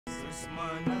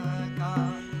दुश्मनका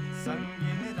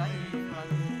सङ्गीन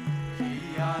rifle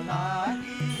खिया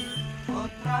लागि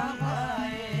खोत्रा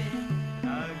भए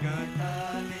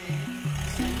रगतले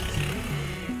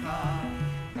सिन्चेका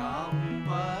गाउँ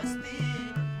बस्ती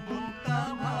मुक्त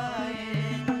भए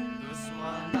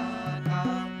दुश्मनका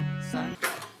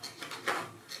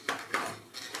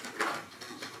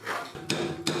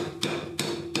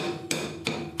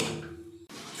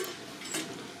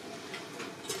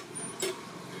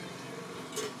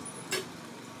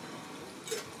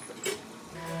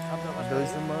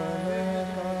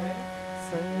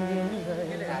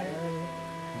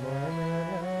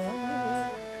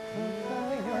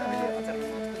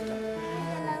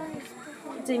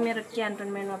चाहिँ मेरो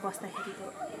क्यान्टोनमेन्टमा बस्दाखेरिको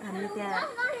हामीले त्यहाँ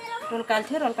रोलकाल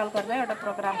थियो, रोलकाल गर्दा एउटा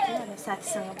प्रोग्राम थियो अनि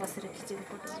साथीसँग बसेर खिचेको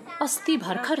फोटो। अस्ति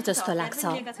भर्खर जस्तो लाग्छ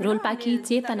रोल्पाकी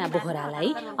चेतना बोहरालाई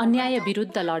अन्याय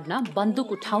विरुद्ध लड्न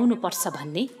बन्दुक उठाउनुपर्छ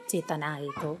भन्ने चेतना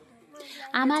आएको।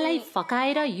 आमालाई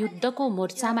फकाएर युद्धको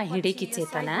मोर्चामा हिँडेकी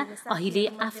चेतना अहिले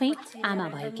आफै आमा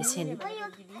भएकी छिन्।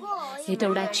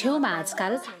 हेटौडा छेउमा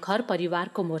आजकल घर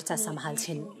परिवारको मोर्चा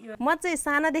सम्हाल्छिन्। म चाहिँ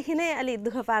सानादेखि नै अलिक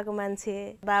दुःख पाएको मान्छे।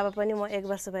 बाबा पनि म 1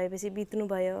 वर्ष भएपछि बित्नु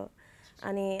भयो।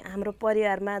 अनि हाम्रो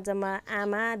परिवारमा जम्मा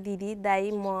आमा, दिदी,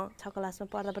 दाइ, म 6 क्लासमा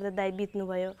पढ्दा पढ्दा दाइ बित्नु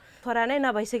भयो। छोरा नै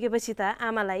नभइसकेपछि त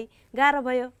आमालाई गाह्रो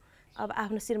भयो। अब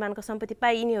आफ्नो श्रीमानको सम्पत्ति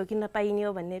पाइने हो कि नपाइने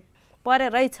हो भन्ने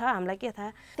परे रहेछ, हामीलाई के थाहा।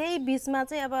 त्यही बिचमा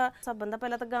चाहिँ अब सबभन्दा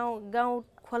पहिला त गाउँ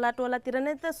खोला टोलातिर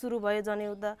नै त सुरु भयो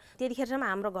जनयुद्ध। त्यतिखेरसम्म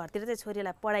हाम्रो घरतिर चाहिँ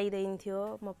छोरीलाई पढाइदिन्थ्यो,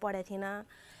 म पढेको थिइनँ।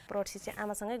 प्रौढ शिक्षा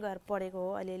आमासँगै गएर पढेको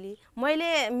हो अलिअलि।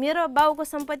 मैले मेरो बाउको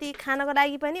सम्पत्ति खानको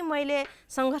लागि पनि मैले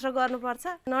सङ्घर्ष गर्नुपर्छ।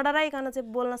 नडराइकन चाहिँ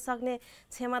बोल्न सक्ने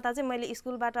क्षमता चाहिँ मैले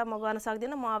स्कुलबाट म गर्न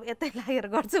सक्दिनँ, म अब यतै लागेर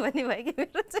गर्छु भन्ने भयो कि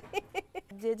मेरो चाहिँ।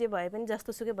 जे भए पनि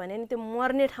जस्तो सुकै भने नि त्यो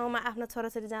मर्ने ठाउँमा आफ्नो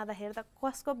छोराछोरी जाँदाखेरि त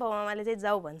कसको बाउआमाले चाहिँ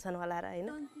जाऊ भन्छन् होला र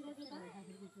होइन।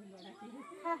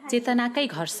 चेतनाकै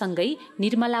घरसँगै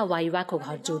निर्मला वाइवाको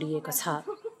घर जोडिएको छ।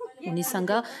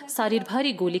 उनीसँग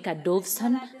शरीरभरि गोलीका डोभ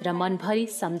छन् र मनभरि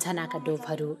सम्झनाका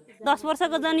डोभहरू। 10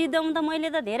 वर्षको जनयुद्धमा त मैले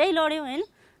त धेरै लड्यौँ होइन,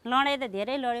 लडाइँ त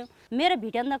धेरै लड्यौँ। मेरो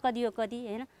भिटन त कति हो कति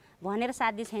होइन भनेर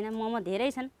साध्य छैन। म धेरै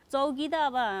छन्। चौकी त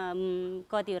अब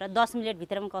कति हो र 10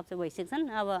 मिनटभित्रमा कब्जा भइसक्छन्।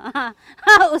 अब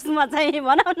उसमा चाहिँ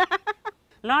भनौँ न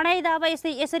लडाइँ त अब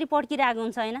यसरी पड्किरहेको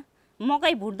हुन्छ होइन।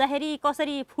 मकै भुट्दाखेरि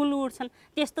कसरी फुल उठ्छन्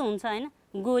त्यस्तो हुन्छ होइन।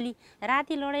 गोली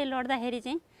राति लडाइँ लड्दाखेरि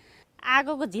चाहिँ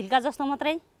आगोको झिल्का जस्तो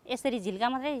मात्रै यसरी झिल्का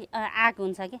मात्रै आगो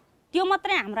हुन्छ कि त्यो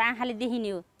मात्रै हाम्रो आँखाले देखिने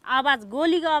हो। आवाज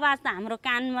गोलीको आवाज त हाम्रो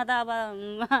कानमा त अब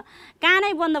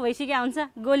कानै बन्द भइसक्यो हुन्छ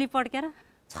गोली पड्केर।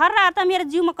 छर्राहरू त मेरो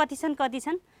जिउमा कति छन्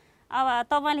अब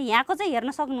तपाईँले यहाँको चाहिँ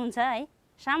हेर्न सक्नुहुन्छ है,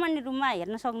 सामान्य रूपमा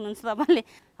हेर्न सक्नुहुन्छ। तपाईँले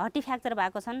हड्डी फ्र्याक्चर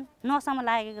भएको छन्, नसामा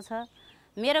लागेको छ।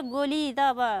 मेरो गोली त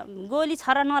अब गोली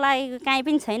छर्रा नलागेको काहीँ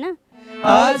पनि छैन।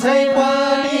 अझै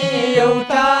पनि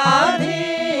एउटा आधी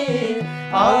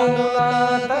आउनु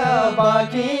त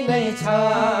बाँकी नै छ।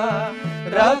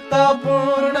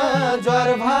 रक्तपूर्ण ज्वर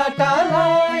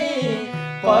भाटालाई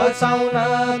पचाउन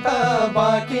त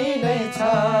बाँकी नै छ।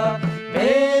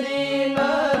 फेरि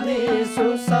नदी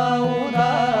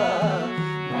सुसाउँदा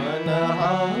मन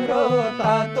हाम्रो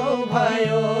तातो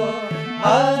भयो।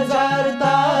 हजार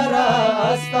तारा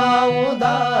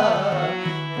अस्ताउँदा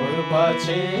पूर्व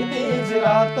क्षितिज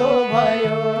रातो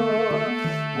भयो।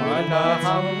 मन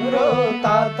हाम्रो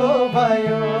तातो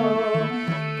भयो।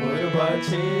 पूर्व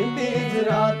क्षितिज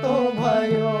रातो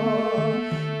भयो।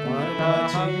 मन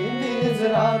क्षितिज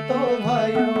रातो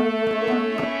भयो।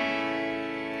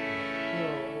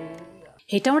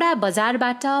 हेटौडा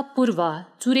बजारबाट पूर्व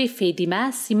चुरे फेदीमा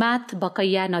सिमात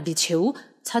बकैया नदी छेउ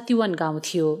छतिवन गाउँ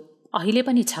थियो, अहिले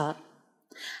पनि छ।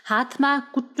 हातमा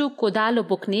कुट्टो कोदालो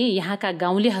बोक्ने यहाँका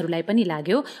गाउँलेहरूलाई पनि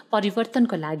लाग्यो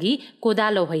परिवर्तनको लागि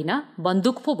कोदालो होइन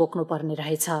बन्दुक पो बोक्नु पर्ने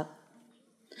रहेछ।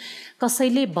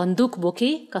 कसैले बन्दुक बोके,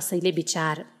 कसैले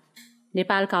विचार।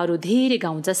 नेपालका अरू धेरै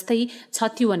गाउँ जस्तै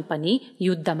छतिवन पनि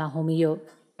युद्धमा होमियो।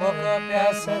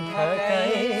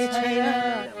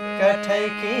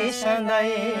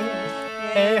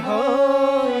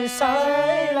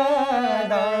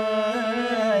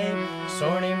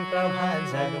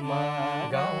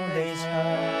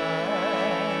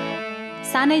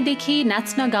 सानैदेखि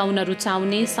नाच्न गाउन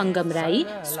रुचाउने सङ्गम राई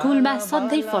स्कुलमा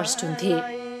सधैँ फर्स्ट हुन्थे।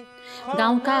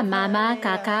 गाउँका मामा,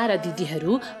 काका र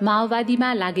दिदीहरू माओवादीमा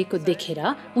लागेको देखेर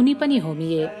उनी पनि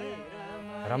होमिए।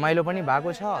 रमाइलो पनि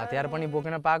भएको छ, हतियार पनि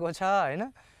बोक्न पाएको छ होइन।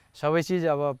 सबै चिज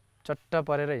अब चट्ट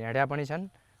परेर हिँड्या पनि छन्।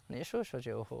 अनि यसो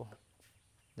सोच्यो ओहो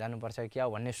जानुपर्छ क्या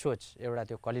भन्ने सोच, एउटा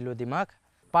त्यो कलिलो दिमाग।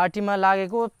 पार्टीमा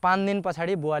लागेको 5 दिन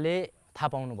पछाडि बुवाले थाहा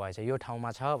पाउनु भएछ यो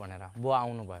ठाउँमा छ भनेर। बुवा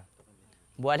आउनुभयो,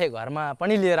 बुवाले घरमा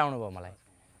पनि लिएर आउनुभयो मलाई।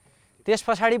 त्यस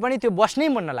पछाडि पनि त्यो बस्नै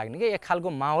मन नलाग्ने कि एक खालको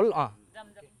माहौल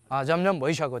जमजम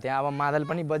भइसक्यो त्यहाँ। अब मादल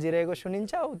पनि बजिरहेको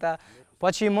सुनिन्छ उता।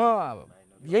 पछि म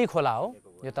यही खोला हो,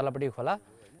 यो तलपट्टि खोला,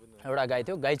 एउटा गाई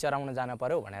थियो, गाई चराउन जान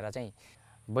पर्यो भनेर चाहिँ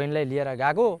बहिनीलाई लिएर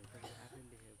गएको।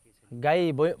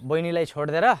 गाई बहिनीलाई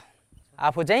छोडिदिएर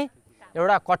आफू चाहिँ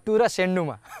एउटा कट्टु र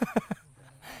सेन्डुमा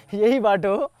यही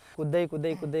बाटो हो कुद्दै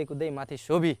कुद्दै कुद्दै कुद्दै माथि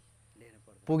सोभी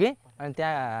पुगेँ। अनि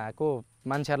त्यहाँको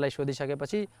मान्छेहरूलाई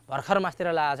सोधिसकेपछि भर्खर मास्तिर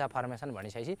लागेको छ फर्मेसन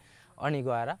भनिसकेपछि अनि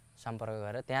गएर सम्पर्क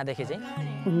गरेर त्यहाँदेखि चाहिँ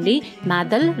उनले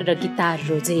मादल र गिटार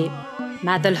रोजे।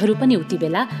 मादलहरू पनि उति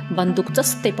बेला बन्दुक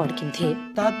जस्तै पड्किन्थे।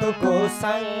 तातोको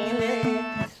साङ्गले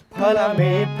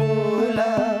फलामे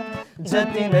पुला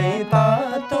जति नै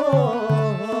तातो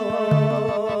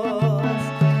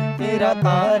तेरा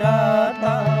तारा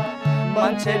ता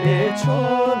मान्छेले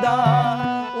छुँदा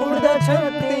उड्दछ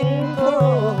तिम्रो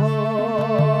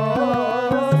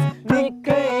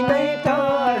निकै नै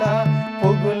टाढा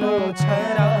पुग्नु छ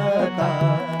राता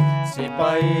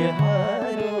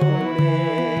सिपाहीहरूले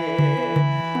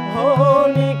हो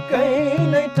निकै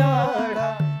नै टाढा।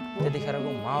 त्यतिखेरको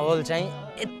माहौल चाहिँ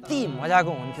यति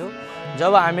मजाको हुन्थ्यो।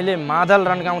 जब हामीले मादल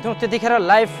रन्काउँथ्यौँ त्यतिखेर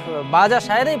लाइभ बाजा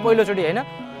सायदै पहिलोचोटि होइन,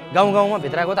 गाउँ गाउँमा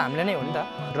भित्रको त हामीले नै हो नि त।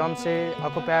 ड्रम सेट,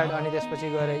 अकोप्याड, अनि त्यसपछि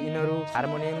गएर यिनीहरू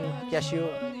हार्मोनियम, क्यासियो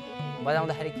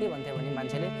बजाउँदाखेरि के भन्थ्यो भने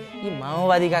मान्छेले यी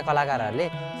माओवादीका कलाकारहरूले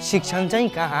शिक्षण चाहिँ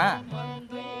कहाँ।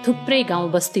 थुप्रै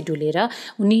गाउँ बस्ती डुलेर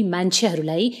उनी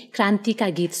मान्छेहरूलाई क्रान्तिका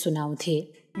गीत सुनाउँथे।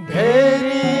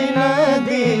 भेरी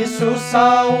नदी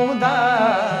सुसाउँदा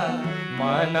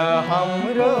मन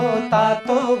हाम्रो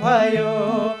तातो भयो,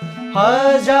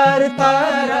 हजार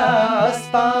तारा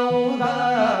अस्ताउँदा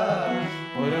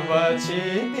पूर्व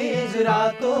क्षितिज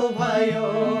रातो भयो।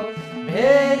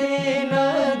 भेरी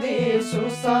नदी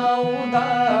सुसाउँदा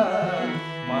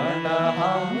मन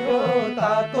हाम्रो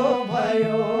तातो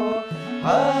भयो,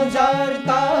 हजार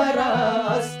तारा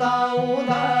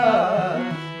अस्ताउँदा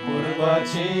पूर्व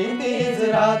क्षितिज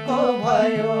रातो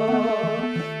भयो,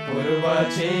 पूर्व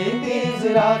क्षितिज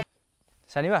रातो।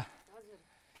 सानीमा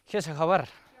के छ खबर?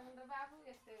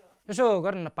 यसो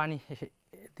गर न, पानी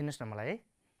दिनुहोस् न मलाई है।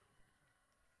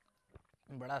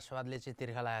 बडा स्वादले चाहिँ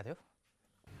तिर्खा लागेको थियो।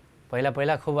 पहिला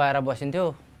पहिला खुब आएर बसिन्थ्यो।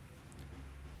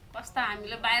 कस्ता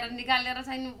हामीले बाहिर निकालेर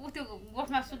छैन त्यो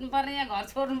गोठमा सुत्नुपर्ने या घर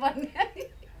छोड्नुपर्ने है,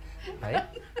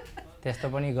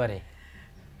 त्यस्तो पनि गरे।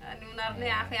 अनि उनीहरू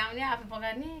नै आफै आउने, आफै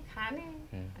पकाउने, खाने,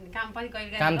 अनि काम पनि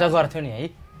कहिले काम त गर्थ्यो नि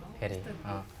है। फेरि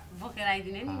बोकेर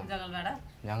आइदिने नि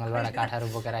जङ्गलबाट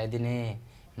काठहरू बोकेर आइदिने,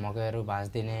 मकैहरू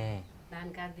भाँच्दिने, धान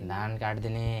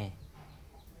काट्दिने।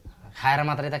 खाएर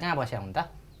मात्रै त कहाँ बस्या हुन् त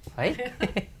है।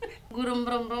 गुरुम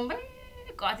रुम रुम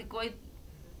कति कोही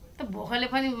त भोकले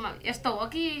पनि यस्तो हो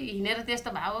कि हिँडेर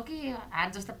त्यस्तो भाव हो कि हात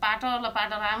जस्तो पाटो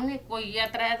आउने, कोही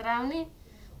यात्रा आउने,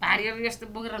 भारीहरू यस्तो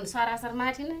बोकेर सरासर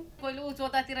माथि नै, कोहीले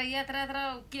उचोतातिर यात्रा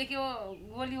के हो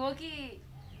गोली हो कि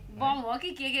बम हो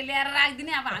कि के ल्याएर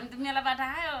राखिदिने। अब हामी त मेलाबाट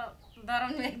आयो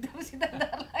डराउनु एकदम सिधा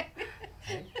डर लाग्ने।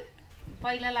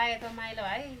 पहिला लाग्यो त माइलो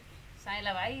भाइ,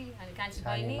 साइला भाइ, अनि कान्छी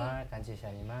बहिनी, कान्छी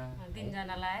सानीमा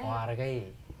तिनजना लाग्यो। उहाँहरूकै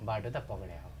बाटो त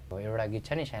पक्रिया हो। एउटा गीत छ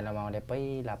नि साइला मामाले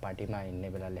पहिला पार्टीमा हिँड्ने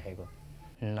बेला लेखेको,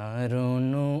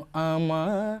 नरोनु आमा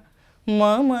म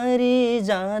मरि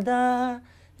जाँदा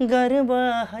गर्व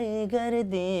है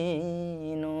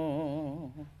गर्दिनु,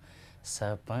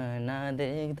 सपना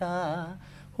देख्दा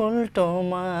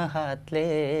उल्टोमा हातले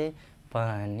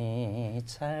पानी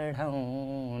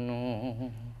चढाउनु,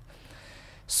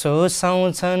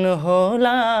 सोचाउँछन्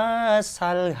होला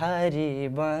सालघारी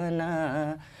बना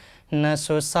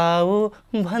नसोसाउ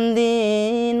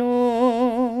भन्दिनु,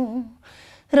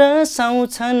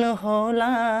 रसाउँछन्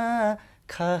होला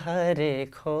खहरे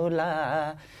खोला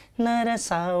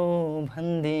नरसाउ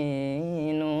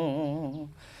भन्दिनु,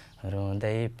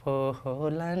 रुँदै पो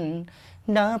होलान्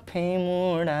डाफे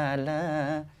मुडाला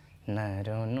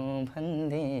नरुनु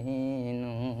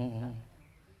भन्दिनु।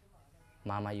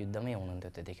 मामा युद्धमै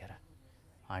हुनुहुन्थ्यो त्यतिखेर।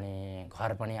 अनि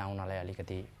घर पनि आउनलाई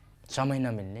अलिकति समय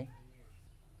नमिल्ने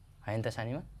होइन त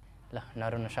सानीमा। ल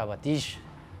नरुनुहोस्, अब 30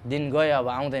 दिन गयो, अब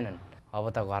आउँदैनन्। अब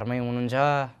त घरमै हुनुहुन्छ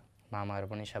मामाहरू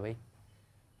पनि सबै।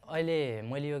 अहिले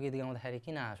मैले यो गीत गाउँदाखेरि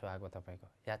किन आँसु आएको तपाईँको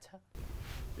याद छ?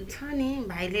 छ नि,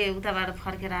 भाइले उताबाट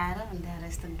फर्केर आएर अन्त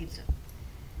यस्तो गीत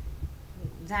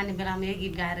जाने बेलामा यो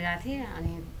गीत गाएर गएको थिएँ।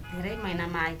 अनि धेरै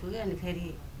महिनामा आइपुग्यो, अनि फेरि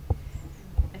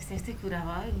यस्तै कुरा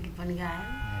भयो, गीत पनि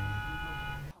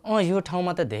गायो। यो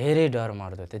ठाउँमा त धेरै डर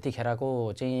मर्दो।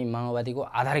 त्यतिखेरको चाहिँ माओवादीको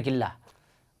आधार किल्ला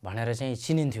भनेर चाहिँ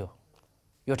चिनिन्थ्यो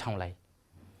यो ठाउँलाई।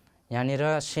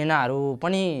 यहाँनिर सेनाहरू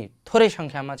पनि थोरै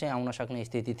सङ्ख्यामा चाहिँ आउन सक्ने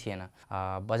स्थिति थिएन।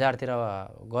 बजारतिर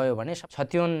गयो भने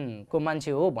छतिवनको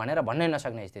मान्छे हो भनेर भन्नै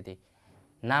नसक्ने स्थिति।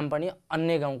 नाम पनि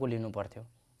अन्य गाउँको लिनु पर्थ्यो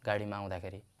गाडीमा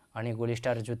आउँदाखेरि। अनि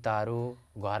गोलिस्टार जुत्ताहरू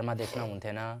घरमा देख्न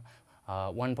हुन्थेन,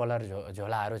 वन पलर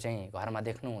झोलाहरू चाहिँ घरमा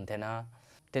देख्नु हुन्थेन।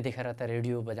 त्यतिखेर त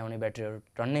रेडियो बजाउने ब्याट्रीहरू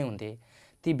टन्नै हुन्थे,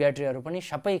 ती ब्याट्रीहरू पनि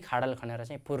सबै खाडल खनेर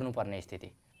चाहिँ पुर्नुपर्ने स्थिति।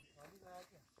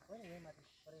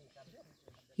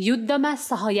 युद्धमा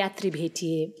सहयात्री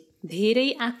भेटिए, धेरै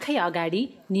आँखै अगाडि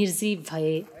निर्जीव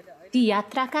भए। ती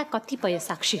यात्राका कतिपय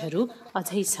साक्षीहरू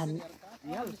अझै छन्।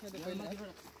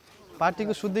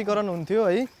 पार्टीको शुद्धिकरण हुन्थ्यो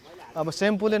है, अब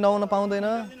सेम्पूले नुहाउन पाउँदैन,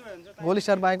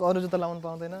 गोलीस्टार बाहेक अरू जुत्ता लाउनु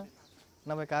पाउँदैन,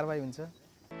 नभए कारबाही हुन्छ।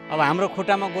 अब हाम्रो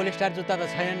खुट्टामा गोलीस्टार जुत्ता त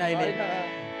छैन अहिले,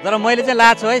 तर मैले चाहिँ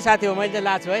लाछु है साथी हो, मैले चाहिँ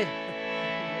लाछु है।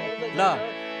 ल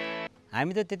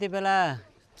हामी त त्यति बेला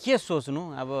के सोच्नु,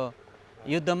 अब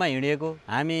युद्धमा हिँडेको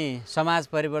हामी समाज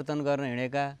परिवर्तन गर्न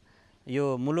हिँडेका, यो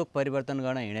मुलुक परिवर्तन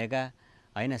गर्न हिँडेका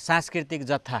होइन, सांस्कृतिक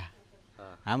जत्था,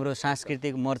 हाम्रो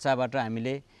सांस्कृतिक मोर्चाबाट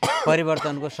हामीले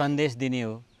परिवर्तनको सन्देश दिने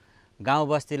हो, गाउँ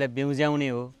बस्तीलाई बिउज्याउने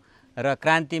हो र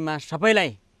क्रान्तिमा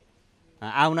सबैलाई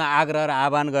आउन आग्रह र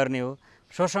आह्वान गर्ने हो,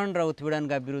 शोषण र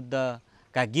उत्पीडनका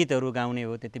विरुद्धका गीतहरू गाउने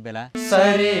हो। त्यति बेला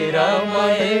शरीरमा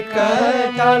एक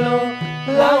कालो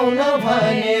लाउन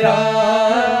भनेर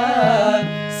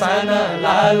साना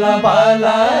लाल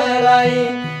बालालाई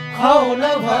खुवाउन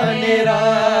भनेर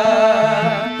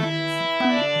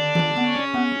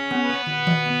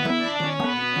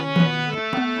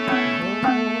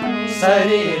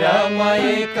शरीरमा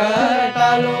एक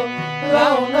टालो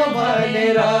लाउन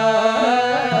भनेर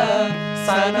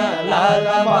साना लाल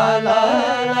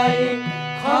बालालाई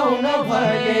खुवाउन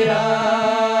भनेर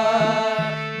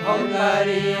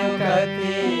भौलारी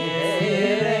कति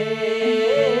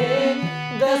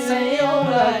दसैँ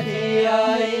औँलाठी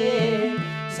आए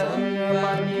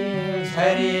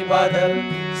झरी बादल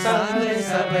सधैँ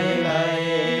सबैलाई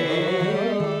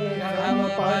घाम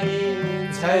पानी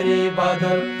झरी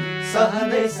बादल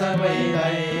सहदै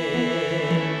सबैलाई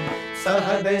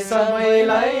सहदै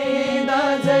सबैलाई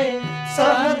दाजै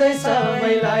सहदै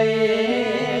सबैलाई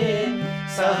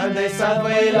सहदै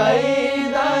सबैलाई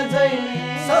दाजै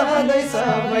सहदै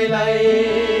सबैलाई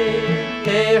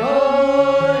के हो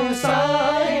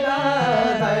साइला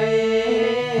दाइ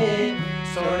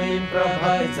सोही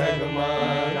प्रभा जगमा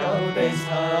गाउँदैछ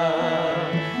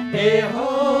के हो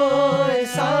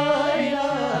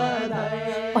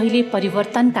पहिले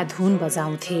परिवर्तनका धुन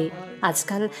बजाउँथे,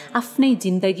 आजकल आफ्नै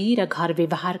जिन्दगी र घर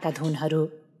व्यवहारका धुनहरू।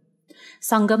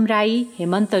 सङ्गम राई,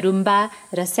 हेमन्त रुम्बा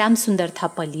र श्यामसुन्दर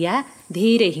थपलिया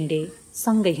धेरै हिँडे,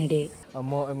 सँगै हिँडे।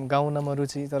 म गाउनमा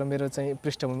रुचि, तर मेरो चाहिँ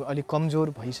पृष्ठभूमि अलिक कमजोर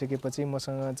भइसकेपछि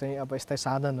मसँग चाहिँ अब यस्ता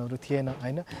साधनहरू थिएन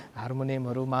होइन,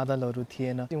 हार्मोनियमहरू मादलहरू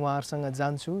थिएन। उहाँहरूसँग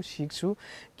जान्छु, सिक्छु,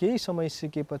 केही समय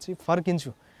सिकेपछि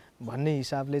फर्किन्छु भन्ने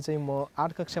हिसाबले चाहिँ म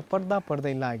 8 कक्षा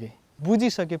पढ्दै लागेँ।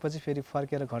 बुझिसकेपछि फेरि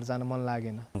फर्केर घर जान मन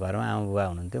लागेन। घरमा आमा बुवा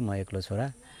हुनुहुन्थ्यो, म एक्लो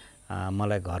छोरा,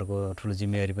 मलाई घरको ठुलो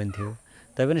जिम्मेवारी पनि थियो।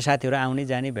 तैपनि साथीहरू आउने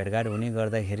जाने भेटघाट हुने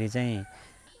गर्दाखेरि चाहिँ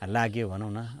लाग्यो भनौँ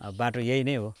न, बाटो यही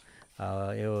नै हो,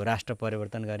 यो राष्ट्र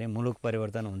परिवर्तन गर्ने, मुलुक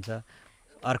परिवर्तन हुन्छ,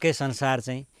 अर्कै संसार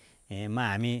चाहिँ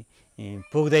हामी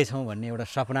पुग्दैछौँ भन्ने एउटा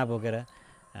सपना बोकेर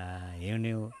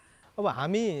हिँड्ने हो। अब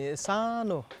हामी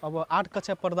सानो अब 8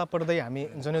 कक्षा पढ्दै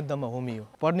हामी जनयुद्धमा होमियो।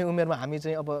 पढ्ने उमेरमा हामी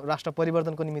चाहिँ अब राष्ट्र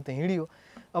परिवर्तनको निमित्त हिँडियो।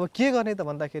 अब के गर्ने त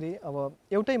भन्दाखेरि अब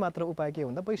एउटै मात्र उपाय के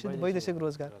भन्दा वैदेशिक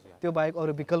रोजगार, त्यो बाहेक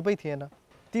अरू विकल्पै थिएन।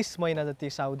 30 महिना जति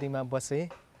साउदीमा बसेँ,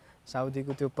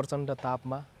 साउदीको त्यो प्रचण्ड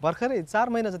तापमा। भर्खरै 4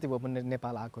 महिना जति भयो भने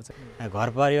नेपाल आएको छ। घर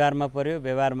परिवारमा पर्यो,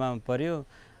 व्यवहारमा पर्यो,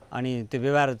 अनि त्यो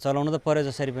व्यवहार चलाउनु त पर्यो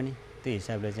जसरी पनि, त्यो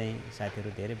हिसाबले चाहिँ साथीहरू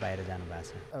धेरै बाहिर जानुभएको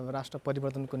छ। अब राष्ट्र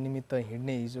परिवर्तनको निमित्त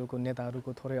हिँड्ने हिजोको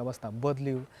नेताहरूको थोरै अवस्था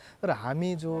बदलियो, तर हामी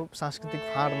जो सांस्कृतिक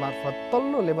फाँड मार्फत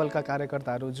तल्लो लेभलका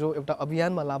कार्यकर्ताहरू जो एउटा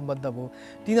अभियानमा लाभबद्ध भयो,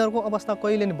 तिनीहरूको अवस्था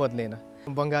कहिले नै बदलेन।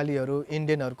 बङ्गालीहरू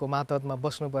इन्डियनहरूको मातहतमा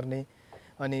बस्नुपर्ने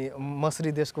अनि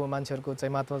मसरी देशको मान्छेहरूको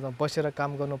चाहिँ मातहतमा बसेर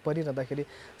काम गर्नु परिरहँदाखेरि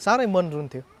साह्रै मन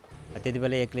रुन्थ्यो। त्यति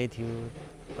बेला एक्लै थियो,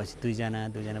 पछि 2 जना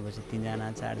पछि 3 जना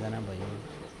 4 जना भयो।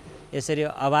 यसरी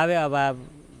अभाव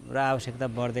र आवश्यकता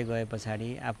बढ्दै गए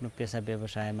पछाडि आफ्नो पेसा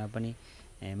व्यवसायमा पनि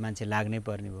मान्छे लाग्नै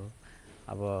पर्ने भयो।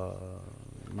 अब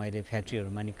मैले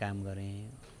फ्याक्ट्रीहरूमा नि काम गरेँ,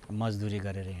 मजदुरी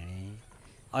गरेर हिँडेँ।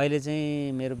 अहिले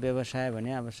चाहिँ मेरो व्यवसाय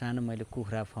भने अब सानो मैले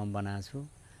कुखुरा फर्म बनाएको छु,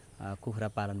 कुखुरा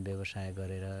पालन व्यवसाय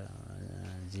गरेर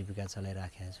जीविका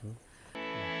चलाइराखेको छु।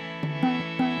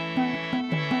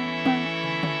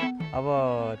 अब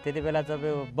त्यति बेला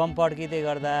तपाईँ बम पड्किँदै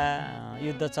गर्दा,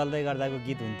 युद्ध चल्दै गर्दाको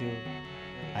गीत हुन्थ्यो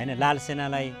होइन, लाल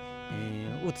सेनालाई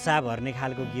उत्साह भर्ने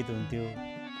खालको गीत हुन्थ्यो।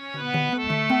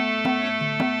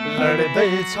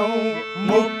 लड्दैछौँ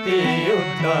मुक्ति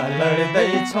युद्ध,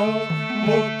 लड्दैछौँ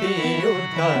मुक्ति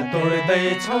युद्ध,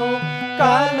 तोड्दैछौँ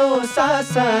कालो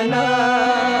शासन,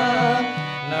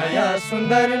 नयाँ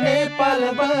सुन्दर नेपाल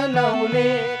बनाउने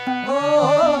हो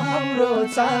हाम्रो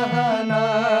चाहना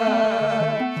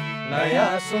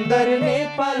नयाँ सुन्दर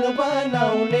नेपाल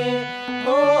बनाउने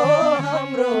हो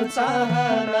हाम्रो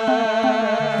चाहना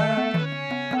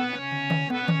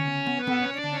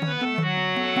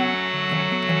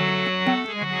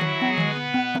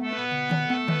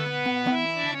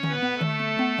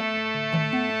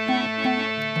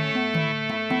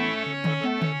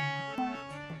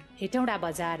हेटौँडा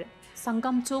बजार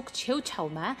सङ्गमचोक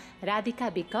छेउछाउमा राधिका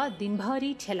बिक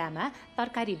दिनभरि ठेलामा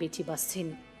तरकारी बेची बस्छिन्।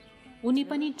 उनी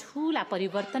पनि ठूला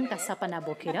परिवर्तनका सपना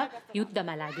बोकेर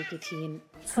युद्धमा लागेकी थिइन्।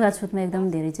 छुवाछुतमा एकदम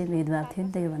धेरै चाहिँ भेदभाव थियो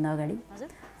नि त योभन्दा अगाडि।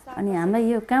 अनि हामीलाई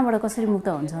यो कहाँबाट कसरी मुक्त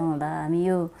हुन्छौँ होला, हामी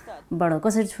योबाट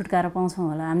कसरी छुटकारा पाउँछौँ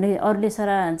होला, हामीले अरूले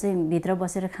सारा चाहिँ भित्र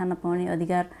बसेर खान पाउने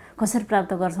अधिकार कसरी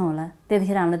प्राप्त गर्छौँ होला,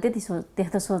 त्यतिखेर हामीलाई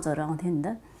त्यस्तो सोचहरू आउँथ्यो नि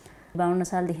त। 52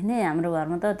 सालदेखि नै हाम्रो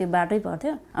घरमा त त्यो बाटै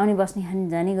पर्थ्यो, आउने बस्ने खाने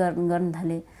जाने गर्न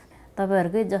थाले।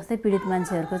 तपाईँहरूकै जस्तै पीडित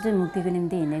मान्छेहरूको चाहिँ मुक्तिको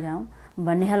निम्ति हिँडेका हौँ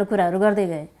भन्ने खालको कुराहरू गर्दै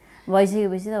गए।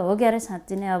 भइसकेपछि त हो क्यारे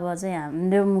साँच्चै नै अब चाहिँ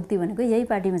हाम्रो मुक्ति भनेको यही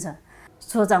पार्टीमा छ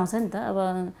सोच आउँछ नि त।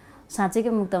 अब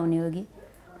साँच्चैकै मुक्त हुने हो कि।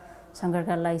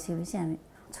 सङ्कटकाल लागिसकेपछि हामी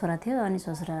छोरा थियो, अनि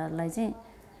ससुरालाई चाहिँ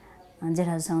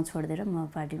जेठाजुसँग छोडिदिएर म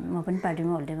पनि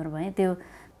पार्टीमा होल्टेमर भएँ। त्यो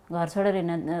घर छोडेर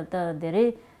हिँड्न त धेरै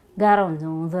गाह्रो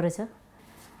हुँदो रहेछ।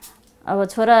 अब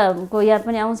छोराको याद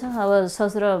पनि आउँछ। अब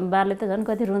ससुर बाले त झन्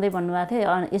कति रुँदै भन्नुभएको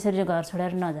थियो, यसरी घर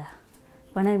छोडेर नजा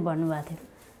भनेर भन्नुभएको थियो।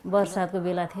 बर्सातको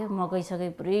बेला थियो, मकै सकै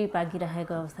पुरै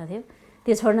पाकिराखेको अवस्था थियो।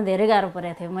 त्यो छोड्न धेरै गाह्रो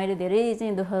परेको थियो। मैले धेरै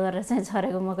चाहिँ दुःख गरेर चाहिँ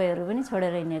छरेको मकैहरू पनि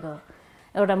छोडेर हिँडेको हो।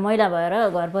 एउटा महिला भएर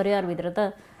घर परिवारभित्र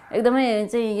त एकदमै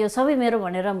चाहिँ यो सबै मेरो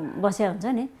भनेर बस्या हुन्छ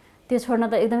नि, त्यो छोड्न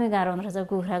त एकदमै गाह्रो हुँदो रहेछ।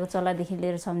 कुखुराको चल्लादेखि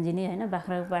लिएर सम्झिने होइन,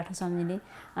 बाख्राको पाठो सम्झिने,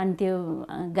 अनि त्यो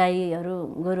गाईहरू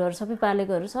गोरुहरू सबै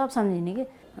पालेकोहरू सब सम्झिने कि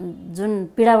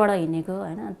जुन पीडाबाट हिँडेको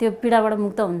होइन, त्यो पीडाबाट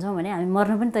मुक्त हुन्छौँ भने हामी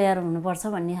मर्न पनि तयार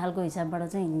हुनुपर्छ भन्ने खालको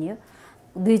हिसाबबाट चाहिँ हिँड्यो।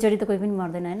 दुईचोटि त कोही पनि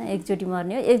मर्दैन होइन, एकचोटि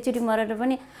मर्ने हो। एकचोटि मरेर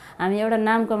पनि हामी एउटा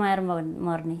नाम कमाएर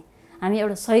मर्ने, हामी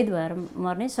एउटा शहीद भएर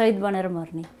मर्ने, शहीद बनेर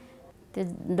मर्ने।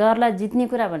 त्यो डरलाई जित्ने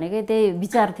कुरा भनेकै त्यही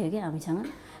विचार थियो कि हामीसँग,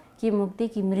 कि मुक्ति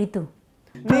कि मृत्यु।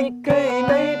 निकै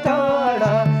नै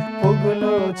टाढा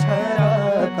पुग्नु छ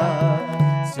त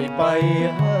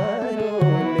सिपाहीहरूले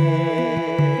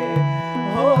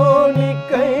हो,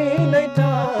 निकै नै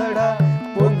टाढा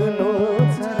पुग्नु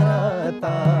छ त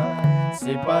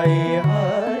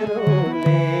सिपाहीहरूले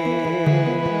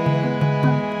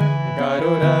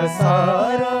गाह्रो र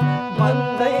साह्रो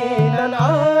भन्दैनन्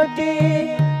आटी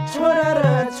छोरा र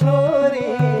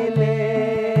छोरीले,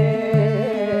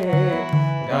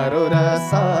 गाह्रो र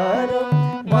साह्रो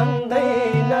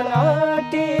भन्दैनन्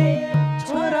आटी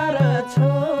छोरा र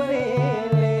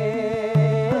छोरीले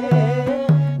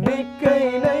निकै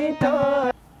नै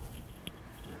टाढा।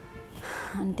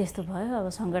 अनि त्यस्तो भयो। अब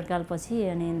सङ्कटकालपछि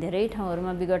अनि धेरै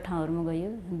ठाउँहरूमा विगत ठाउँहरूमा गयो।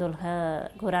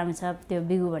 दोलखाको रामेछाप त्यो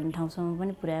बिगु भन्ने ठाउँसम्म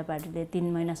पनि पुर्यायो पार्टीले। 3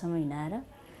 महिनासम्म हिँडाएर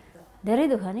धेरै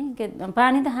दुःख नि।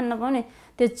 पानी त खान नपाउने,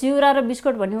 त्यो चिउरा र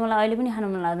बिस्कुट भन्ने मलाई अहिले पनि खानु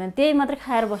मन लाग्दैन। त्यही मात्रै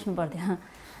खाएर बस्नु पर्थ्यो।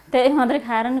 त्यही मात्रै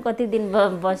खाएर नि कति दिन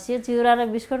बस्यो। चिउरा र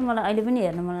बिस्कुट मलाई अहिले पनि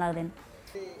हेर्न मन लाग्दैन।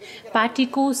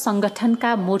 पार्टीको सङ्गठनका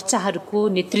मोर्चाहरूको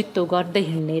नेतृत्व गर्दै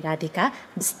हिँड्ने राधिका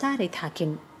बिस्तारै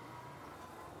थाकिन्।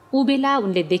 उबेला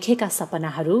उनले देखेका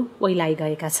सपनाहरू ओइलाइ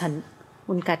गएका छन्,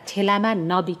 उनका ठेलामा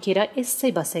नबिकेर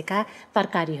यसै बसेका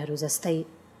तरकारीहरू जस्तै।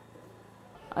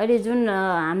 अहिले जुन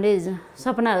हामीले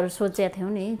सपनाहरू सोचेका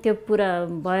थियौँ नि, त्यो पुरा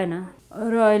भएन।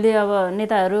 र अहिले अब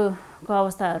नेताहरूको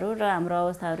अवस्थाहरू र हाम्रो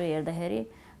अवस्थाहरू हेर्दाखेरि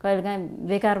कहिलेकाहीँ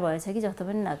बेकार भएछ कि जस्तो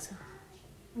पनि लाग्छ।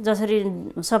 जसरी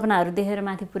सपनाहरू देखेर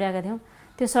माथि पुर्याएका थियौँ,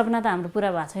 त्यो सपना त हाम्रो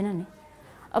पुरा भएको छैन नि।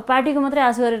 अब पार्टीको मात्रै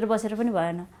आशा गरेर बसेर पनि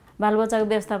भएन। बालबच्चाको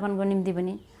व्यवस्थापनको निम्ति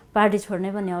पनि पार्टी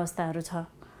छोड्ने भन्ने अवस्थाहरू छ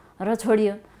र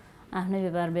छोडियो। आफ्नै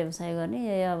व्यापार व्यवसाय गर्ने,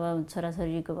 अब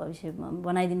छोराछोरीको भविष्य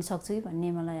बनाइदिन सक्छु कि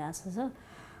भन्ने मलाई आशा छ।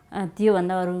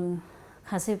 त्योभन्दा अरू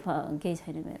खासै केही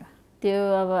छैन मेरो। त्यो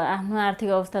अब आफ्नो आर्थिक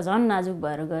अवस्था झन् नाजुक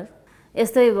भएर गयो।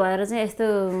 यस्तै भएर चाहिँ यस्तो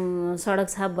सडक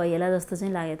छाप भइएला जस्तो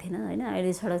चाहिँ लागेको थिएन होइन।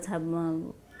 अहिले सडक छापमा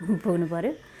पुग्नु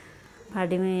पऱ्यो।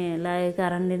 पार्टीमै लागेको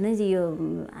कारणले नै यो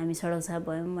हामी सडक छाप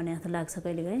भयौँ भन्ने जस्तो लाग्छ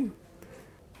कहिलेकाहीँ।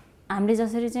 हामीले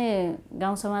जसरी चाहिँ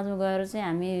गाउँ समाजमा गएर चाहिँ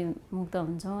हामी मुक्त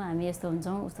हुन्छौँ, हामी यस्तो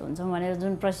हुन्छौँ उस्तो हुन्छौँ भनेर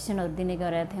जुन प्रशिक्षणहरू दिने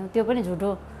गरेका थियौँ, त्यो पनि झुटो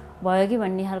भयो कि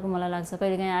भन्ने खालको मलाई लाग्छ।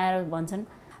 कहिलेकाहीँ आएर भन्छन्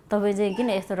तपाईँ चाहिँ किन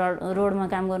यस्तो रोडमा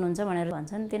काम गर्नुहुन्छ भनेर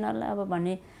भन्छन्। तिनीहरूलाई अब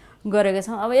भन्ने गरेका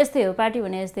छौँ। अब यस्तै हो, पार्टी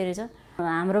भने यस्तै रहेछ।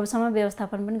 हाम्रोसम्म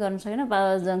व्यवस्थापन पनि गर्न सकेन।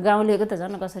 गाउँलेको त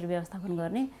झन् कसरी व्यवस्थापन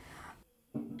गर्ने।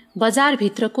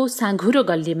 बजारभित्रको साँघुरो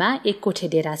गल्लीमा एक कोठे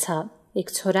डेरा छ।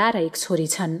 एक छोरा र एक छोरी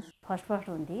छन्। फर्स्ट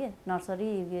हुन्थेँ कि नर्सरी,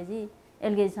 युकेजी,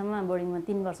 एलकेजीसम्म बोर्डिङमा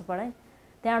 3 वर्ष पढाएँ।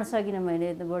 त्यहाँबाट सकिनँ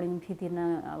मैले बोर्डिङ फी तिर्न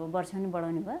अब वर्ष पनि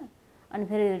बढाउने भयो अनि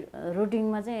फेरि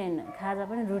रुटिनमा चाहिँ खाजा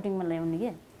पनि रुटिनमा ल्याउने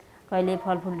के कहिले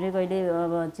फलफुल रे कहिले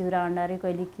अब चिउरा अन्डा रे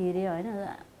कहिले के रे होइन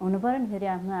हुनु पऱ्यो नि फेरि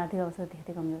आफ्नो आर्थिक अवस्था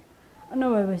त्यस्तै कमजोर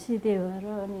नभएपछि त्यही भएर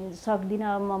अनि सक्दिनँ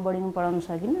अब म बोर्डिङमा पढाउन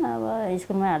सकिनँ अब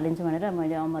स्कुलमा हालिदिन्छु भनेर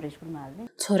मैले अमर स्कुलमा हालिदिएँ।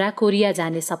 छोरा कोरिया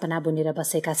जाने सपना बुनेर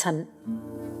बसेका छन्।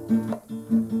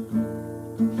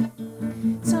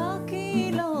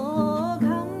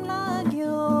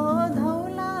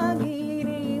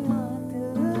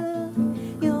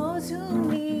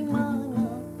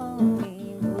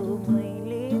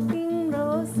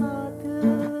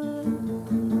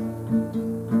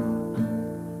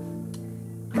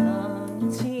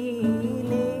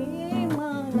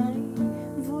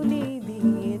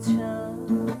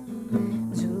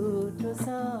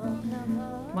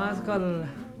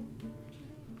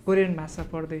 कोरियन भाषा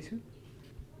पढ्दैछु,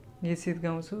 गीत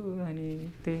गाउँछु अनि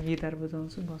त्यही गिटार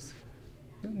बजाउँछु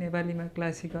बस्छु। नेपालीमा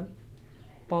क्लासिकल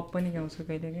पप पनि गाउँछु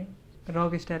कहिलेकाहीँ,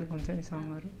 रक स्टाइलको हुन्छ नि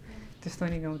सङहरू त्यस्तो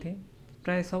पनि गाउँथेँ।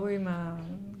 प्रायः सबैमा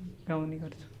गाउने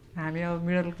गर्छु। हामी अब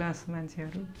मिडल क्लास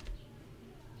मान्छेहरू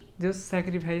जो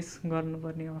सेक्रिफाइस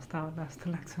गर्नुपर्ने अवस्था होला जस्तो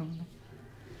लाग्छ मलाई।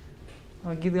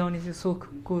 अब गीत गाउने चाहिँ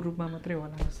सोखको रूपमा मात्रै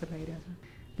होला जस्तो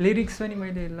लागिरहेछ। लिरिक्स पनि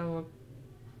मैले लगभग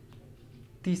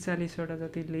 30-40 वटा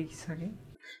जति लेखिसकेँ।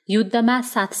 युद्धमा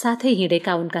साथसाथै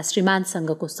हिँडेका उनका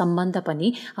श्रीमानसँगको सम्बन्ध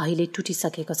पनि अहिले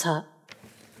टुटिसकेको छ।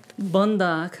 बन्द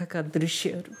आँखाका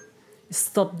दृश्यहरू,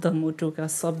 स्तब्ध मुटुका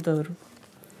शब्दहरू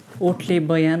ओठले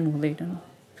बयान हुँदैनन्,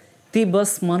 ती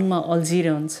बस मनमा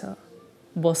अल्झिरहन्छ,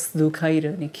 बस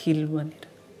दुखाइरहने खिल बनेर।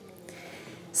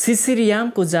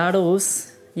 शिशिरयामको जाडो होस्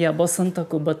या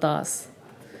बसन्तको बतास,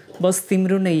 बस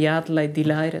तिम्रो नै यादलाई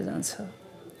दिलाएर जान्छ।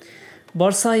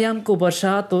 वर्षायामको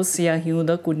वर्षात होस् या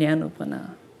हिउँदको न्यानोपना,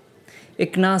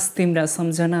 एकनास तिम्रा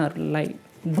सम्झनाहरूलाई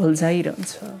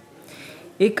भुल्झाइरहन्छ,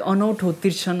 एक अनौठो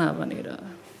तृष्णा बनेर।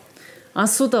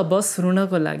 आँसु त बस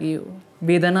रुनको लागि हो,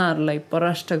 वेदनाहरूलाई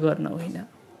परास्त गर्न होइन।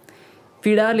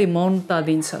 पीडाले मौनता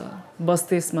दिन्छ, बस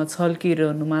त्यसमा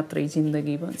छल्किरहनु मात्रै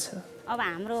जिन्दगी बन्छ। अब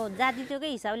हाम्रो जातित्वकै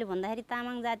हिसाबले भन्दाखेरि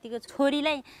तामाङ जातिको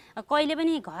छोरीलाई कहिले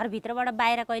पनि घरभित्रबाट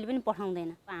बाहिर कहिले पनि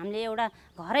पठाउँदैन। हामीले एउटा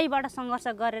घरैबाट सङ्घर्ष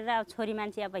गरेर अब छोरी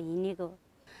मान्छे अब हिँडेको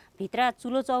भित्र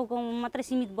चुलो चौको मात्रै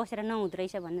सीमित बसेर नहुँदो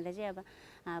रहेछ भनेर चाहिँ अब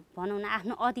भनौँ न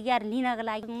आफ्नो अधिकार लिनको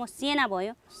लागि म सेना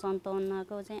भयो।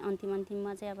 57को चाहिँ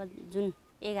अन्तिममा चाहिँ अब जुन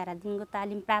 11 दिनको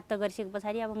तालिम प्राप्त गरिसके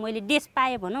पछाडि अब मैले देश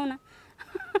पाएँ भनौँ न।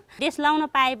 देश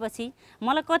लाउन पाएपछि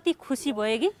मलाई कति खुसी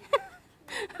भयो कि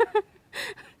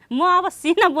म अब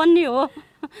सेना बन्ने हो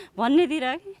भन्नेतिर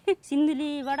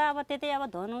सिन्धुलीबाट अब त्यतै अब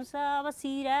धनुषा अब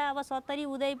सिरा अब 70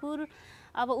 उदयपुर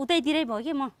अब उतैतिरै भयो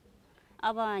कि म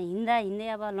अब हिँड्दै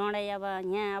अब लडाइँ अब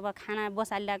यहाँ अब खाना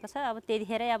बसालिरहेको छ अब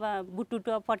त्यतिखेरै अब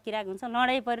बुटुटु पड्किरहेको हुन्छ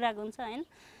लडाइँ परिरहेको हुन्छ होइन।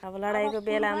 अब लडाइँको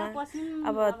बेलामा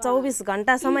अब 24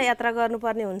 घन्टासम्म यात्रा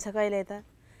गर्नुपर्ने हुन्छ कहिले त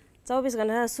 24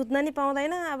 घन्टा सुत्न नि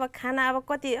पाउँदैन। अब खाना अब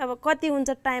कति हुन्छ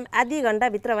टाइम आधी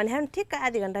घन्टाभित्र भने हामी ठिक्क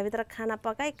आधी घन्टाभित्र खाना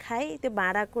पकाइ खाइ त्यो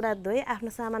भाँडाकुँडा धोइ आफ्नो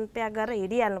सामान प्याक गरेर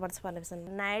हिँडिहाल्नुपर्छ भनेपछि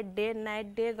नाइट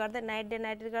डे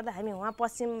गर्दा हामी वहाँ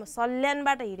पश्चिम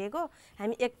सल्यानबाट हिँडेको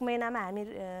हामी 1 महिनामा हामी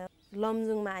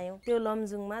लमजुङमा आयौँ। त्यो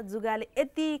लमजुङमा जुगाले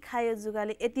यति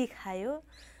खायो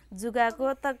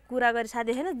जुगाको त कुरा गरी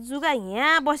साथी छैन। जुगा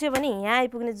यहाँ बस्यो भने यहाँ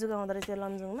आइपुग्ने जुगा हुँदो रहेछ त्यो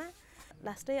लमजुङमा।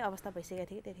 लास्टै अवस्था भइसकेको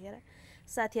थियो त्यतिखेर।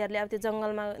 साथीहरूले अब त्यो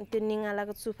जङ्गलमा त्यो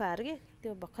निगालाको चुफाहरू के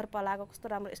त्यो भर्खर पलाएको कस्तो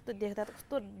राम्रो यस्तो देख्दा त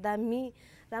कस्तो दामी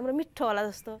राम्रो मिठो होला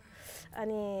जस्तो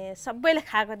अनि सबैले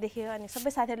खाएको देख्यो अनि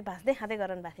सबै साथीहरूले भाँच्दै खाँदै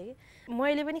गराउनु भएको थियो कि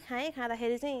मैले पनि खाएँ।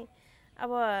 खाँदाखेरि चाहिँ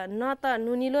अब न त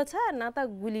नुनिलो छ न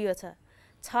त गुलियो छ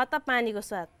त पानीको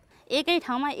स्वाद। एकै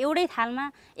ठाउँमा एउटै थालमा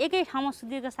एकै ठाउँमा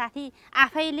सुतेको साथी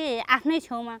आफैले आफ्नै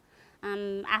छेउमा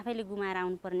आफैले गुमाएर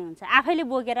आउनुपर्ने हुन्छ, आफैले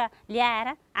बोकेर ल्याएर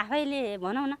आफैले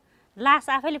भनौँ न लास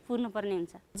आफैले पुर्नुपर्ने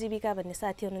हुन्छ। जीविका भन्ने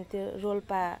साथी हुनुहुन्थ्यो,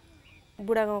 रोल्पा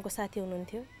बुढागाउँको साथी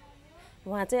हुनुहुन्थ्यो।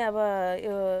 उहाँ चाहिँ अब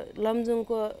यो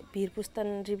लमजुङको भिरपुस्तन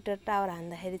रिपिटर टावर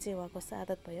हान्दाखेरि चाहिँ उहाँको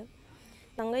शहादत भयो।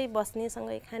 सँगै बस्ने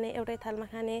सँगै खाने एउटै थालमा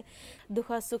खाने दुःख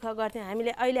सुख गर्थ्यौँ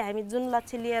हामीले। अहिले हामी जुन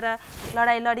लक्ष्य लिएर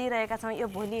लडाइँ लडिरहेका छौँ यो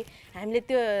भोलि हामीले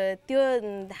त्यो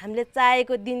हामीले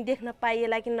चाहेको दिन देख्न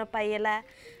पाइएला कि नपाइएला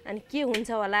अनि के हुन्छ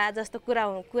होला जस्तो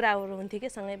कुराहरू हुन्थ्यो कि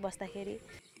सँगै बस्दाखेरि।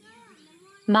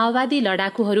 माओवादी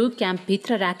लडाकुहरू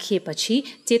क्याम्पभित्र राखिएपछि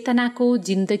चेतनाको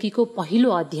जिन्दगीको पहिलो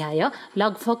अध्याय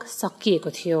लगभग सकिएको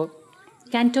थियो।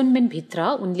 क्यान्टोनमेन्टभित्र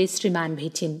उनले श्रीमान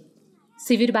भेटिन्।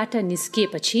 शिविरबाट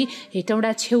निस्किएपछि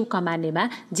हेटौँडा छेउ कमानेमा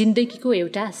जिन्दगीको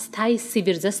एउटा स्थायी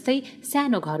शिविर जस्तै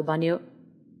सानो घर बन्यो।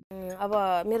 अब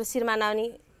मेरो श्रीमान आउने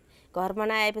घर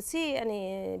बनाएपछि अनि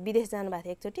विदेश जानुभएको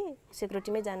थियो। एकचोटि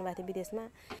सेक्युरिटीमै जानुभएको थियो विदेशमा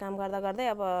काम गर्दा गर्दै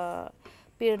अब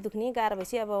पेट दुख्ने गाह्रो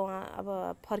भएपछि अब उहाँ अब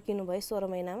फर्किनु भयो 16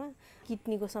 महिनामा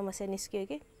किडनीको समस्या निस्कियो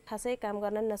कि खासै काम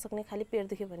गर्न नसक्ने खालि पेट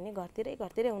दुख्यो भन्ने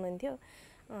घरतिरै हुनुहुन्थ्यो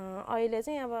अहिले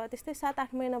चाहिँ अब त्यस्तै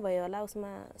 7-8 महिना भयो होला उसमा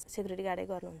सेक्युरिटी गार्डै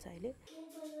गर्नुहुन्छ अहिले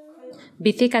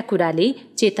बितेका कुराले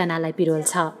चेतनालाई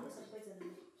पिरोल्छ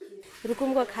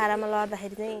रुकुमको खारामा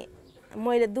लड्दाखेरि चाहिँ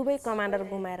मैले दुवै कमान्डर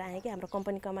गुमाएर आएँ कि हाम्रो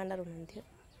कम्पनी कमान्डर हुनुहुन्थ्यो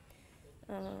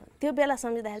त्यो बेला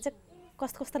सम्झिँदाखेरि चाहिँ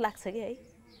कस्तो कस्तो लाग्छ कि है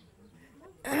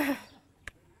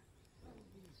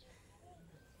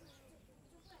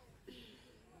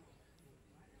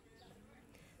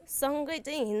सँगै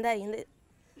चाहिँ हिँड्दा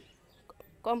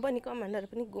कम्पनी कमान्डर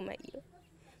पनि गुमाइयो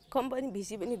कम्पनी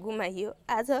भिसी पनि गुमाइयो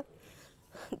आज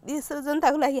देश र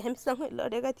जनताको लागि हामी सँगै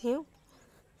लडेका थियौँ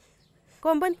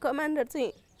कम्पनी कमान्डर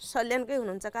चाहिँ सल्यानकै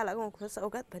हुनुहुन्छ कालागाउँको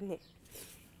सौगात भन्ने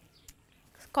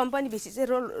कम्पनी भिसी चाहिँ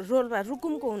रोल्पा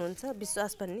रुकुमको हुनुहुन्छ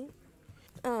विश्वास भन्ने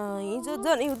हिजो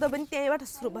जनयुद्ध पनि त्यहीँबाट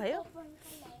सुरु भयो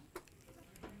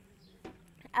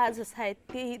आज सायद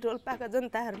त्यही रोल्पाका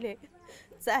जनताहरूले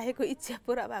चाहेको इच्छा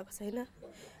पुरा भएको छैन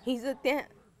हिजो त्यहाँ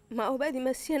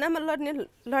माओवादीमा सेनामा लड्ने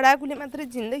लडाकुले मात्रै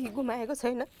जिन्दगी गुमाएको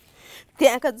छैन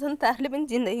त्यहाँका जनताहरूले पनि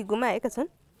जिन्दगी गुमाएका छन्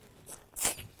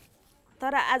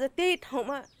तर आज त्यही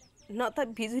ठाउँमा न त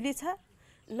बिजुली छ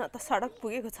न त सडक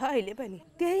पुगेको छ अहिले पनि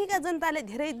त्यहीँका जनताले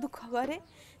धेरै दुःख गरे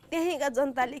त्यहीँका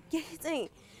जनताले केही चाहिँ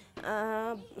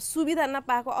सुविधा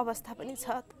नपाएको अवस्था पनि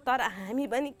छ तर हामी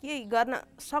पनि केही गर्न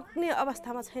सक्ने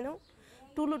अवस्थामा छैनौँ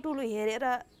ठुलो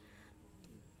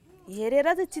हेरेर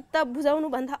चाहिँ चित्त बुझाउनु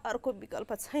भन्दा अर्को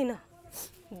विकल्प छैन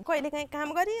कहिलेकाहीँ काम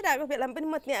गरिरहेको बेलामा पनि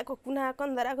म त्यहाँको कुना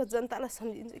कन्दराको जनतालाई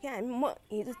सम्झिन्छु कि म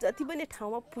हिजो जति पनि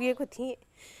ठाउँमा पुगेको थिएँ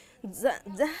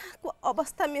जहाँको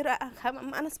अवस्था मेरो आँखामा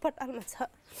मानसपटालमा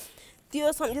छ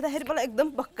त्यो सम्झिँदाखेरि मलाई एकदम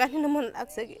भक्कालिन मन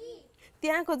लाग्छ कि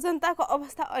त्यहाँको जनताको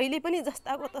अवस्था अहिले पनि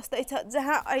जस्ताको तस्तै छ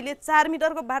जहाँ अहिले 4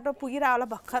 मिटरको बाटो पुगिरह होला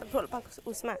भर्खर रोल्पाको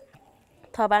उसमा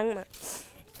थबाङमा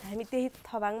हामी त्यही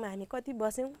थबाङमा हामी कति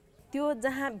बस्यौँ त्यो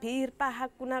जहाँ भिर पाहा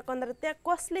कुना कन्दरा त्यहाँ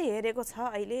कसले हेरेको छ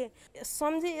अहिले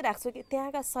सम्झिराख्छु कि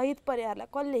त्यहाँका शहीद परिवारलाई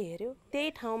कसले हेर्यो त्यही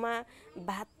ठाउँमा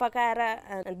भात पकाएर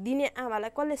दिने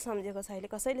आमालाई कसले सम्झेको छ अहिले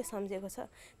कसैले सम्झेको छ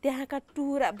त्यहाँका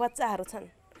टुरा बच्चाहरू छन्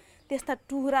त्यस्ता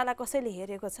टुरालाई कसैले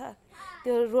हेरेको छ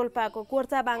त्यो रोल्पाको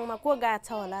कोर्चाबाङमा को गएको छ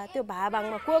होला त्यो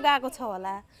भाबाङमा को गएको छ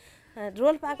होला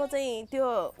रोल्पाको चाहिँ त्यो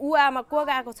उआमा को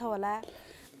गएको छ होला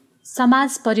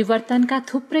समाज परिवर्तनका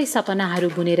थुप्रै सपनाहरू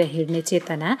बुनेर हिँड्ने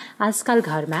चेतना आजकल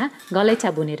घरमा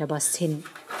गलैँचा बुनेर बस्छिन्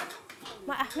म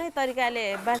आफ्नै तरिकाले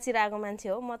बाँचिरहेको मान्छे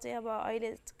हो म चाहिँ अब अहिले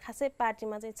खासै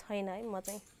पार्टीमा चाहिँ छैन है म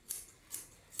चाहिँ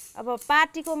अब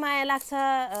पार्टीको माया लाग्छ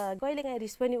कहिलेकाहीँ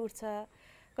रिस पनि उठ्छ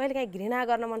कहिलेकाहीँ घृणा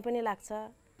गर्न मन पनि लाग्छ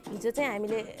हिजो चाहिँ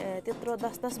हामीले त्यत्रो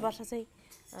 10 वर्ष चाहिँ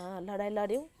लडाइँ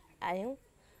लड्यौँ आयौँ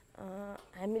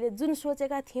हामीले जुन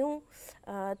सोचेका थियौँ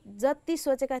जति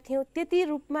सोचेका थियौँ त्यति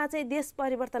रूपमा चाहिँ देश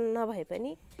परिवर्तन नभए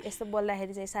पनि यस्तो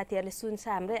बोल्दाखेरि चाहिँ साथीहरूले सुन्छ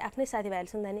हाम्रै आफ्नै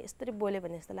साथीभाइहरूले सुन्दा नि यस्तरी बोल्यो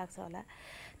भने जस्तो लाग्छ होला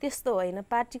त्यस्तो होइन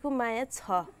पार्टीको माया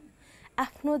छ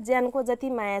आफ्नो ज्यानको जति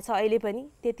माया छ अहिले पनि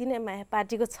त्यति नै माया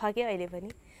पार्टीको छ कि अहिले पनि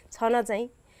छन चाहिँ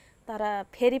तर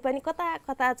फेरि पनि कता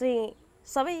कता चाहिँ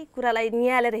सबै कुरालाई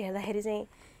निहालेर हेर्दाखेरि चाहिँ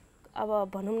अब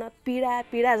भनौँ न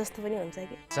पीडा जस्तो पनि हुन्छ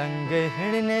कि सँगै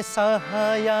हिँड्ने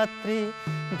सहयात्री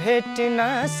भेट्न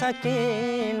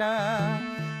सकेन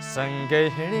सँगै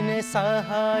हिँड्ने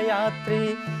सहयात्री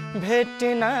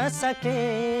भेट्न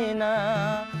सकेन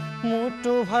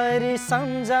मुटुभरि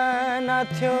सम्झना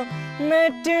थियो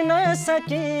मेट्न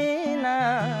सकेन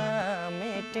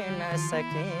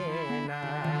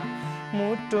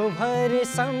मुटुभरि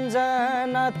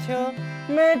सम्झना थियो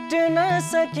मेट्न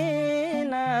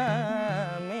सकेन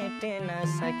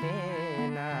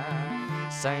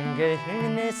सँगै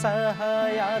हिँड्ने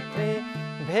सहयात्री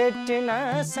भेट्न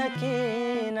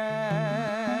सकेन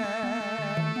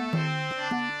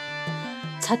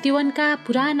छतिवनका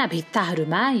पुराना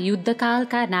भित्ताहरूमा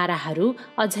युद्धकालका नाराहरू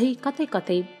अझै कतै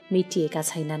कतै मेटिएका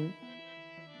छैनन्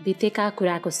बितेका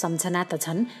कुराको सम्झना त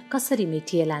झन् कसरी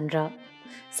मेटिएलान् र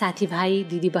साथीभाइ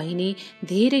दिदीबहिनी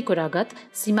धेरैको रगत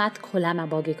सीमात खोलामा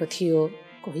बगेको थियो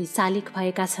कोही शालिक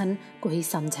भएका छन् कोही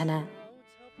सम्झना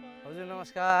हजुर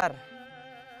नमस्कार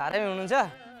हारैमा हुनुहुन्छ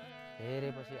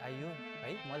धेरै पछि आइयो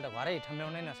है मैले त घरै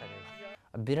ठम्ब्याउनै नसकेँ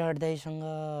विराट दाइसँग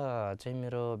चाहिँ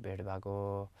मेरो भेट भएको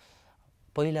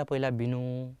पहिला बिनु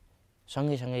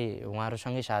सँगै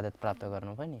उहाँहरूसँगै शहादत प्राप्त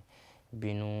गर्नु पनि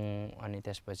बिनु अनि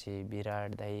त्यसपछि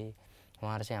विराट दाइ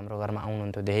उहाँहरू चाहिँ हाम्रो घरमा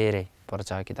आउनुहुन्थ्यो धेरै पर्छ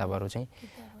किताबहरू चाहिँ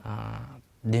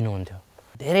दिनुहुन्थ्यो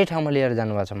धेरै ठाउँमा लिएर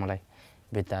जानुभएको छ मलाई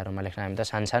भित्ताहरूमा लेख्न हामी त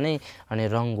सानसानै अनि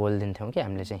रङ गोल दिन्थ्यौँ कि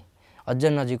हामीले चाहिँ अझ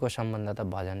नजिकको सम्बन्ध त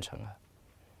भजनसँग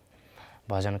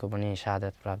भजनको पनि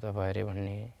शहादत प्राप्त भयो अरे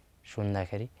भन्ने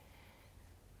सुन्दाखेरि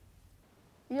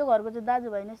यो घरको चाहिँ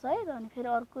दाजुभाइ नै सहिद अनि फेरि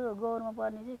अर्को गौरमा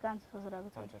पर्ने चाहिँ कान्छो ससुराको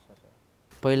छोरी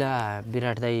पहिला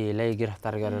विराट दाईलाई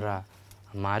गिरफ्तार गरेर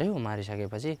मार्यो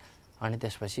मारिसकेपछि अनि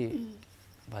त्यसपछि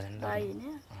भजन दाई नि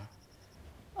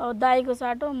अब दाईको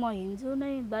साटो म हिँड्छु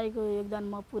नै दाईको योगदान म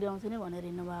पुर्याउँछु नै भनेर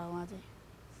हिँड्नु भयो उहाँ चाहिँ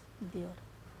देवर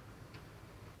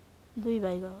 2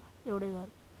 भाइको एउटै घर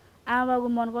आमाबाको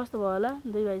मन कस्तो भयो होला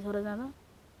 2 भाइ छोरा जाँदा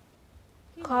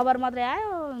खबर मात्रै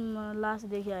आयो लास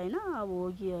देख्यो होइन अब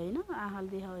हो कि होइन आँखाले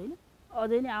देख्यो होइन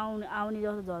अझै नि आउने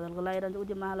जस्तो झझल्को लागिरहन्छ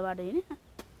उति मालबाट हिँड्ने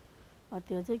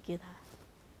त्यो चाहिँ के थाहा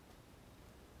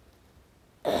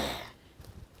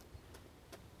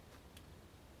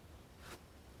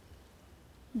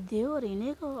देवर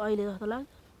हिँडेको अहिले जस्तो लाग्छ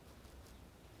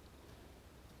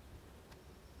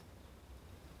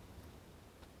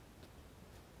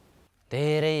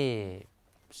धेरै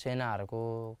सेनाहरूको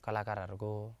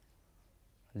कलाकारहरूको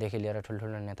देखि लिएर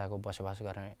ठुल्ठुलो नेताको बसोबास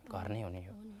गर्ने घर नै हुने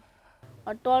हो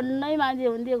टन्नै मान्छे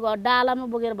हुन्थ्यो घर डालामा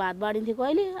बोकेर भात बाँडिन्थ्यो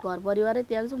कहिले घर परिवारै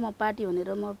त्याग्छु म पार्टी भनेर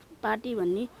म पार्टी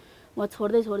भन्ने म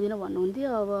छोड्दिनँ भन्नुहुन्थ्यो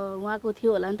अब उहाँको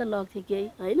थियो होला नि त लग्थ्यो केही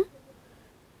होइन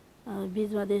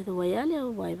बिचमा त्यस्तो भइहाल्यो अब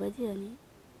भएपछि अनि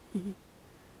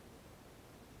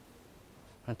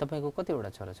तपाईँको कतिवटा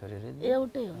छोराछोरी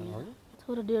एउटै हो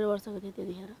छोरा 1.5 वर्षको थियो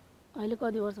त्यतिखेर अहिले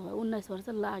कति वर्ष भयो 19 वर्ष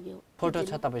लाग्यो फोटो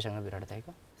छ तपाईँसँग विराट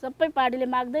दाईको सबै पार्टीले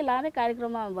माग्दै लाँदै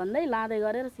कार्यक्रममा भन्दै लाँदै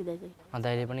गरेर सिधै चाहिँ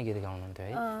दाईले पनि गीत गाउनुहुन्थ्यो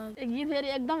है गीत फेरि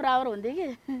एकदम राम्रो हुन्थ्यो कि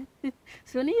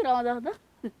सुनिरहँदा त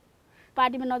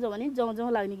पार्टीमा नजाउँ भने जाउँ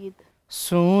जाउँ लाग्ने गीत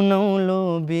सुनौलो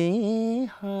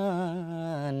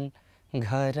बिहान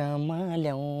घरमा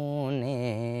ल्याउने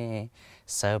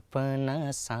सपना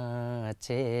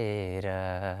साँचेर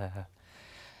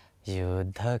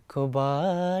युद्धको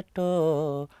बाटो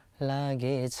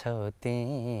लागेछौ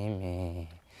तिमी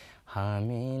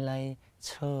हामीलाई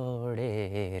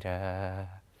छोडेर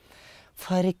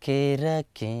फर्केर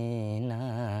किन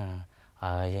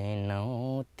आएनौ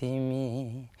तिमी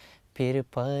पिर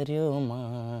पर्यो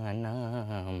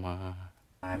मनमा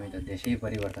हामी त देशै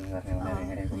परिवर्तन गर्ने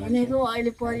भनेर हिँडेको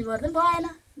अहिले परिवर्तन भएन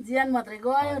ज्यान मात्रै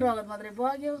गयो रगत मात्रै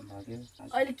बग्यो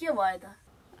अहिले के भयो त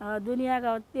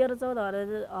दुनियाँका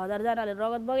 13-14 हजारजनाले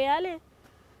रगत बगाइहाले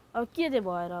अब के चाहिँ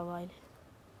भएर अब अहिले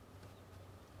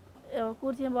अब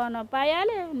कुर्सीमा बस्न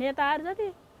पाइहाले नेताहरू जति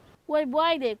कोही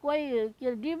बइदिए कोही के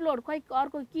डिप्लोड खोइ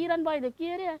अर्को किरण बइदियो के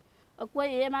अरे कोही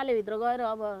एमाले भित्र गएर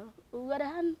अब उ गरे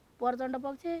हान प्रचण्ड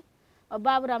पक्ष अब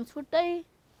बाबुराम छुट्टै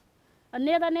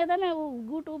नेता नेतामै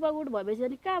गुट उपगुट भएपछि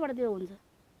अनि कहाँबाट त्यो हुन्छ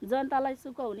जनतालाई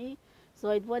सुख हुने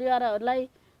शहीद परिवारहरूलाई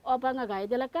अपाङ्ग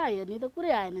घाइतेलाई कहाँ हेर्ने त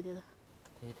कुरै आएन त्यो त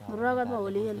रगतमा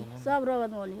होलिखेल्ने सब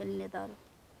रगतमा होलिखेल्ने नेताहरू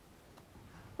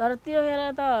तर त्योखेर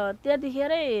त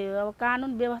त्यतिखेरै अब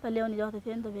कानुन व्यवस्था ल्याउने जस्तो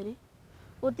थियो नि त फेरि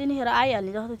उतिखेर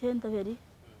आइहाल्ने जस्तो थियो नि त फेरि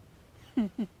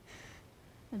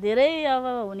धेरै अब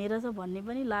हुने रहेछ भन्ने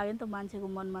पनि लाग्यो नि त मान्छेको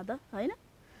मनमा त होइन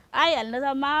आइहाल्ने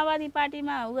रहेछ माओवादी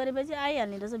पार्टीमा उ गरेपछि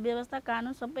आइहाल्ने रहेछ व्यवस्था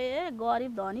कानुन सबै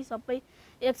गरिब धनी सबै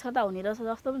एक छता हुने रहेछ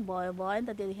जस्तो पनि भयो नि त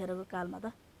त्यतिखेरको कालमा त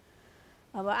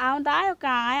अब आउनु त आयो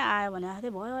कहाँ आयो भने जस्तै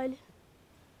भयो अहिले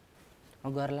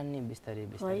गर्लान् नि बिस्तारै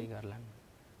बिस्तारै गर्लान्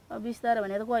अब बिस्तारै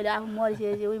भने त कहिले आफू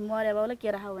मरिसकेपछि उही मर्या बाउलाई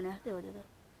केरा खाऊ भने जस्तै हो त्यो त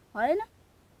होइन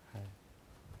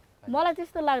मलाई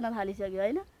त्यस्तो लाग्न थालिसक्यो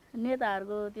होइन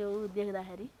नेताहरूको त्यो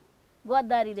देख्दाखेरि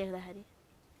गद्दारी देख्दाखेरि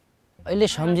अहिले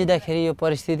सम्झिँदाखेरि यो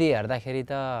परिस्थिति हेर्दाखेरि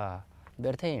त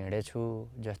व्यर्थै हिँडेछु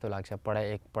जस्तो लाग्छ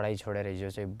पढाइ छोडेर हिजो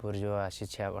चाहिँ बुर्जुवा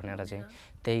शिक्षा भनेर चाहिँ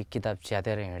त्यही किताब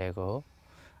च्यातेर हिँडेको हो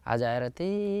आज आएर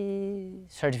त्यही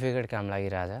सर्टिफिकेट काम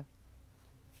लागिरहेछ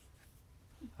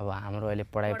अब हाम्रो अहिले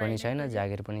पढाइ पनि छैन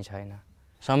जागिर पनि छैन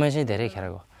समय चाहिँ धेरै खेर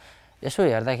गयो यसो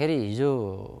हेर्दाखेरि हिजो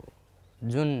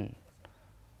जुन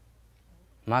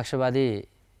मार्क्सवादी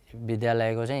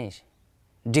विद्यालयको चाहिँ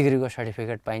डिग्रीको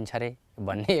सर्टिफिकेट पाइन्छ रे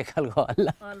भन्ने एक खालको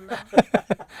हल्ला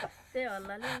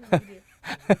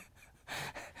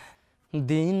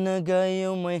दिन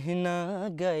गयो महिना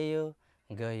गयो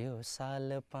गयो साल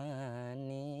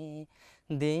पानी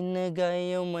दिन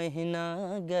गयो महिना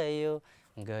गयो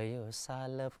गयो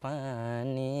साल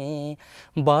पानी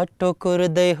बाटो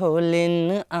कुर्दै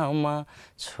होलिन् आमा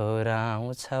छोरा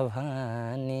आउँछ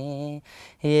भने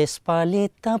यसपालि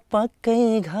त पक्कै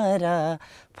घर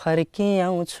फर्की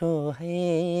आउँछु है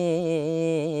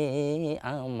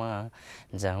आमा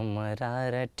जमरा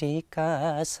र टिका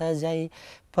सजाई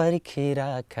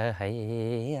पर्खिराख है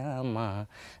आमा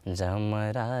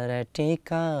जमरा र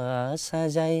टिका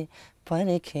सजाई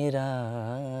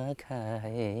पर्खिराख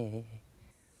है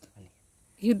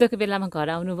युद्धको बेलामा घर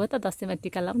आउनुभयो त दसैँमा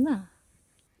टिका लाउन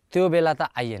त्यो बेला त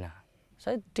आइएन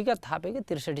सायद टिका थापेकै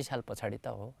 63 साल पछाडि त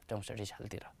हो 64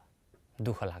 सालतिर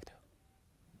दुःख लाग्थ्यो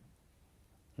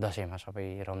दसैँमा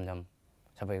सबै रमझम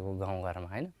सबैको गाउँघरमा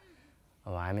होइन।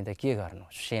 अब हामी त के गर्नु,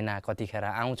 सेना कतिखेर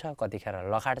आउँछ, कतिखेर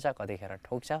लखाड्छ, कतिखेर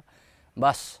ठोक्छ,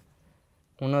 बस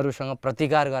उनीहरूसँग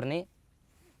प्रतिकार गर्ने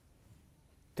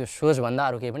त्यो सोचभन्दा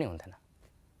अरू केही पनि हुन्थेन।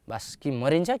 बस कि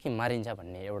मरिन्छ कि मारिन्छ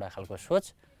भन्ने एउटा खालको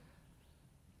सोच,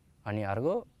 अनि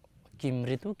अर्को कि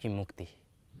मृत्यु कि मुक्ति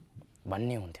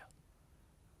भन्ने हुन्थ्यो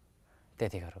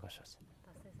त्यतिखेरको सोच।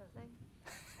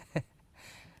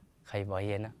 खै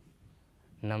भइएन,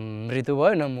 न मृत्यु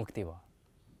भयो न मुक्ति भयो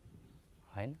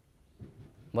होइन।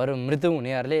 बरु मृत्यु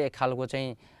हुनेहरूले एक खालको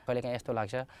चाहिँ कहिलेकाहीँ यस्तो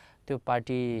लाग्छ त्यो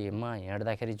पार्टीमा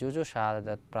हिँड्दाखेरि जो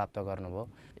शहादत प्राप्त गर्नुभयो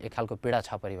एक खालको पीडा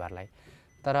छ परिवारलाई,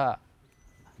 तर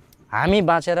हामी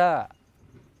बाँचेर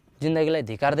जिन्दगीलाई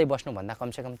धिकार्दै बस्नुभन्दा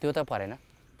कमसेकम त्यो त परेन।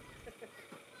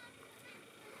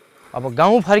 अब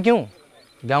गाउँ फर्क्यौँ,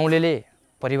 गाउँले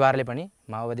परिवारले पनि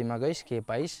माओवादीमा गइस् के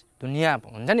पाइस् दुनियाँ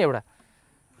हुन्छ नि एउटा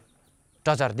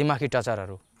टचर, दिमागी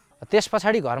टचरहरू। त्यस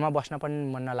पछाडि घरमा बस्न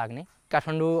पनि मन नलाग्ने,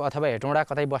 काठमाडौँ अथवा हेटौँडा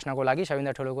कतै बस्नको लागि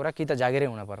सबैभन्दा ठुलो कुरा कि त जागिरै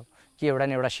हुन पर्यो कि एउटा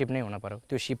न एउटा सिप नै हुन पर्यो।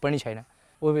 त्यो सिप पनि छैन।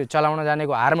 ऊ चलाउन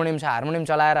जानेको हार्मोनियम छ, हार्मोनियम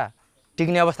चलाएर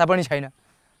टिक्ने अवस्था पनि छैन।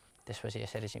 त्यसपछि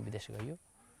यसरी चाहिँ विदेश गयो।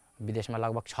 विदेशमा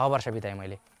लगभग 6 वर्ष बिताएँ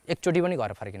मैले, एकचोटि पनि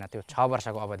घर फर्किन त्यो 6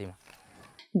 वर्षको अवधिमा।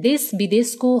 देश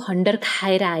विदेशको हन्डर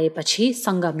खाएर आएपछि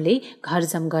सङ्गमले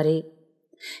घरजम गरे।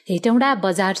 हेटौँडा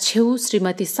बजार छेउ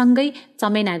श्रीमतीसँगै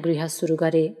चमेना गृह सुरु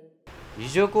गरे।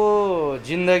 हिजोको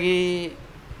जिन्दगी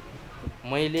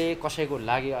मैले कसैको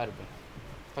लागि अर्पण,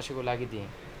 कसैको लागि दिएँ,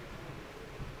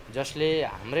 जसले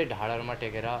हाम्रै ढाडहरूमा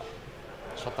टेकेर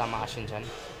सत्तामा आसिन्छन्।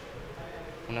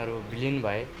 उनीहरू विलिन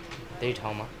भए त्यही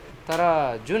ठाउँमा। तर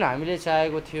जुन हामीले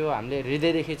चाहेको थियो, हामीले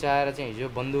हृदयदेखि चाहेर चाहिँ हिजो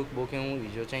बन्दुक बोक्यौँ,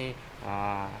 हिजो चाहिँ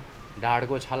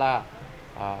ढाडको छला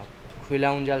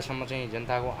खुइलाउन्जेलसम्म चाहिँ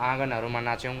जनताको आँगनहरूमा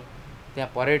नाच्यौँ, त्यहाँ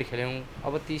परेड खेल्यौँ।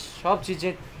 अब ती सब चिज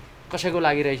चाहिँ कसैको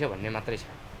लागि रहेछ भन्ने मात्रै छ।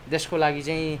 देशको लागि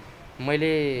चाहिँ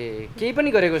मैले केही पनि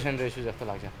गरेको छैन रहेछु जस्तो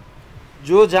लाग्छ।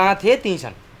 जो जहाँ थिए त्यहीँ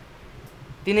छन्,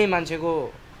 तिनै मान्छेको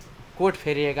कोट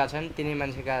फेरिएका छन्, तिनै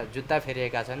मान्छेका जुत्ता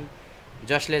फेरिएका छन्,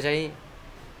 जसले चाहिँ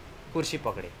कुर्सी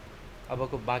पक्रे।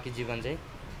 अबको बाँकी जीवन चाहिँ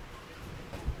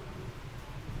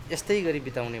यस्तै गरी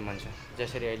बिताउने मन छ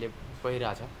जसरी अहिले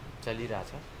भइरहेछ,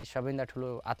 चलिरहेछ। सबैभन्दा ठुलो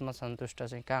आत्मसन्तुष्ट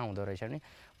चाहिँ कहाँ हुँदो रहेछ भने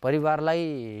परिवारलाई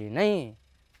नै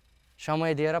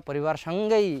समय दिएर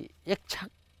परिवारसँगै एक छाक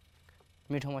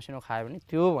मिठो मसिनो खायो भने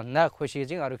त्योभन्दा खुसी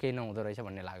चाहिँ अरू केही नहुँदो रहेछ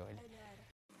भन्ने लाग्यो अहिले।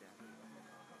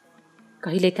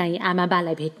 कहिलेकाहीँ आमा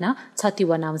बालाई भेट्न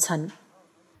छतिवन आउँछन्।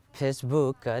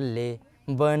 फेसबुकले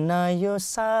बनायो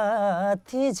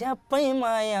साथी, झ्याप्पै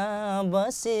माया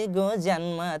बसेको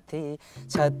ज्यानमाथि,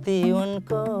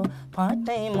 छतिवनको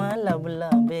फाटैमा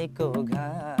लबलबेको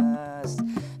घाँस,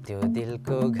 त्यो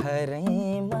दिलको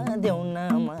घरैमा देउन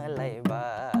मलाई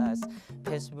बास।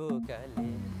 फेसबुकले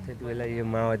त्यति बेला यो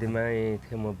माओवादीमै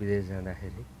थिएँ म विदेश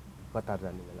जाँदाखेरि, कतार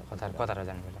जाने बेला। कतार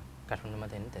जाने बेला काठमाडौँमा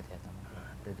थिएँ नि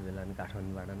त्यति बेला नि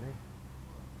काठमाडौँबाट नै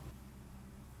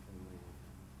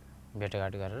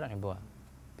भेटघाट गरेर अनि बुवा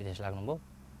विदेश लाग्नुभयो।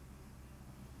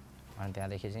 अनि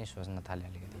त्यहाँदेखि चाहिँ सोच्न थालेँ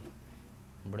अलिकति,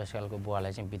 बुढेसकालको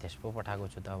बुवालाई चाहिँ विदेश पो पठाएको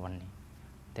छु त भन्ने।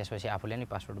 त्यसपछि आफूले नि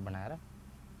पासपोर्ट बनाएर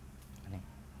अनि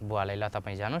बुवालाई ल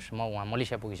तपाईँ जानुहोस्, म उहाँ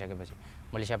मलेसिया पुगिसकेपछि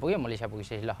मलेसिया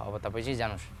पुगेपछि ल अब तपाईँ चाहिँ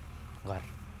जानुहोस् घर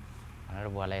भनेर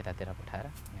बुवालाई यतातिर पठाएर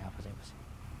अनि आफू चाहिँ बसेँ।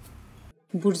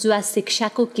 बुर्जुवा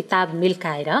शिक्षाको किताब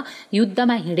मिल्काएर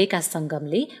युद्धमा हिँडेका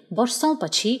सङ्गमले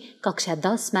वर्षौंपछि कक्षा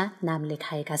 10 मा नाम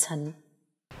लेखाएका छन्।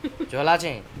 झोला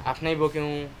चाहिँ आफ्नै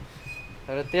बोक्यौँ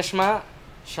र त्यसमा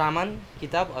सामान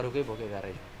किताब अरूकै बोकेका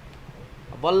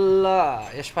रहेछु। बल्ल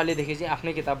यसपालिदेखि चाहिँ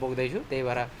आफ्नै किताब बोक्दैछु, त्यही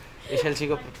भएर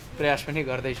एसएलसीको प्रयास पनि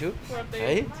गर्दैछु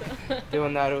है।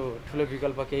 त्योभन्दा अरू ठुलो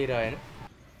विकल्प केही रहेन।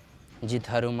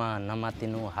 जितहरूमा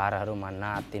नमातिनु, हारहरूमा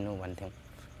नआत्तिनु भन्थ्यौँ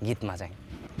गीतमा चाहिँ।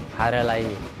 हारलाई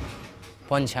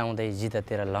पन्छ्याउँदै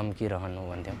जिततिर लम्किरहनु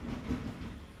भन्थ्यौँ।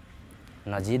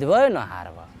 न जित भयो न हार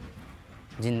भयो,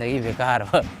 जिन्दगी बेकार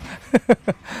भयो।